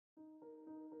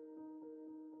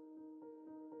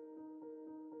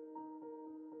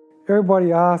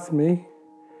Everybody asks me,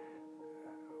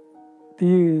 do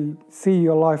you see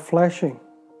your life flashing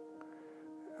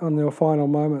on your final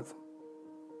moments?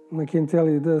 And I can tell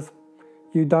you this,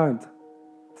 you don't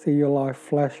see your life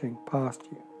flashing past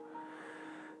you.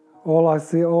 All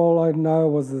I know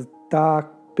was this dark,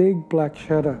 big black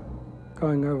shadow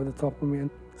going over the top of me.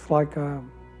 It's like an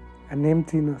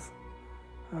emptiness,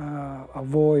 a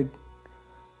void,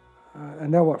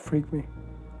 and that what freaked me,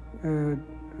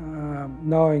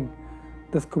 knowing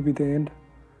this could be the end.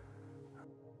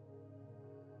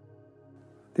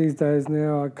 These days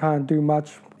now I can't do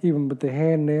much, even with the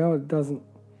hand now, it doesn't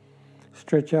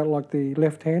stretch out like the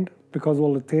left hand because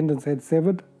all the tendons had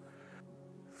severed.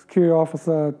 Security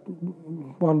officer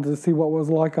wanted to see what was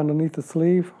like underneath the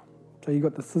sleeve, so he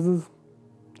got the scissors,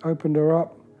 opened her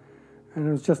up, and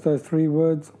it was just those 3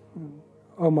 words,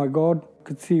 "Oh my God."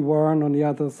 Could see Warren on the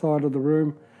other side of the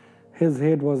room. His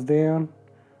head was down,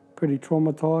 pretty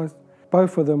traumatised.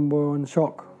 Both of them were in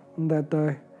shock on that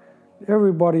day.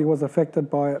 Everybody was affected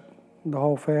by it, the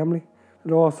whole family.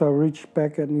 It also reached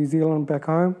back at New Zealand, back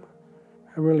home.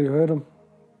 It really hurt them,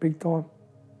 big time.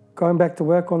 Going back to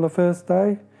work on the first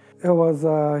day, it was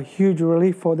a huge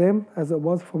relief for them, as it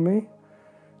was for me,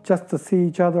 just to see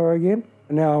each other again.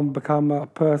 Now I've become a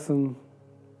person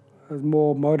who's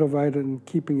more motivated in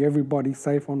keeping everybody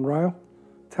safe on rail,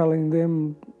 telling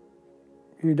them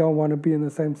you don't want to be in the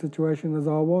same situation as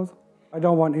I was. I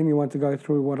don't want anyone to go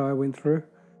through what I went through.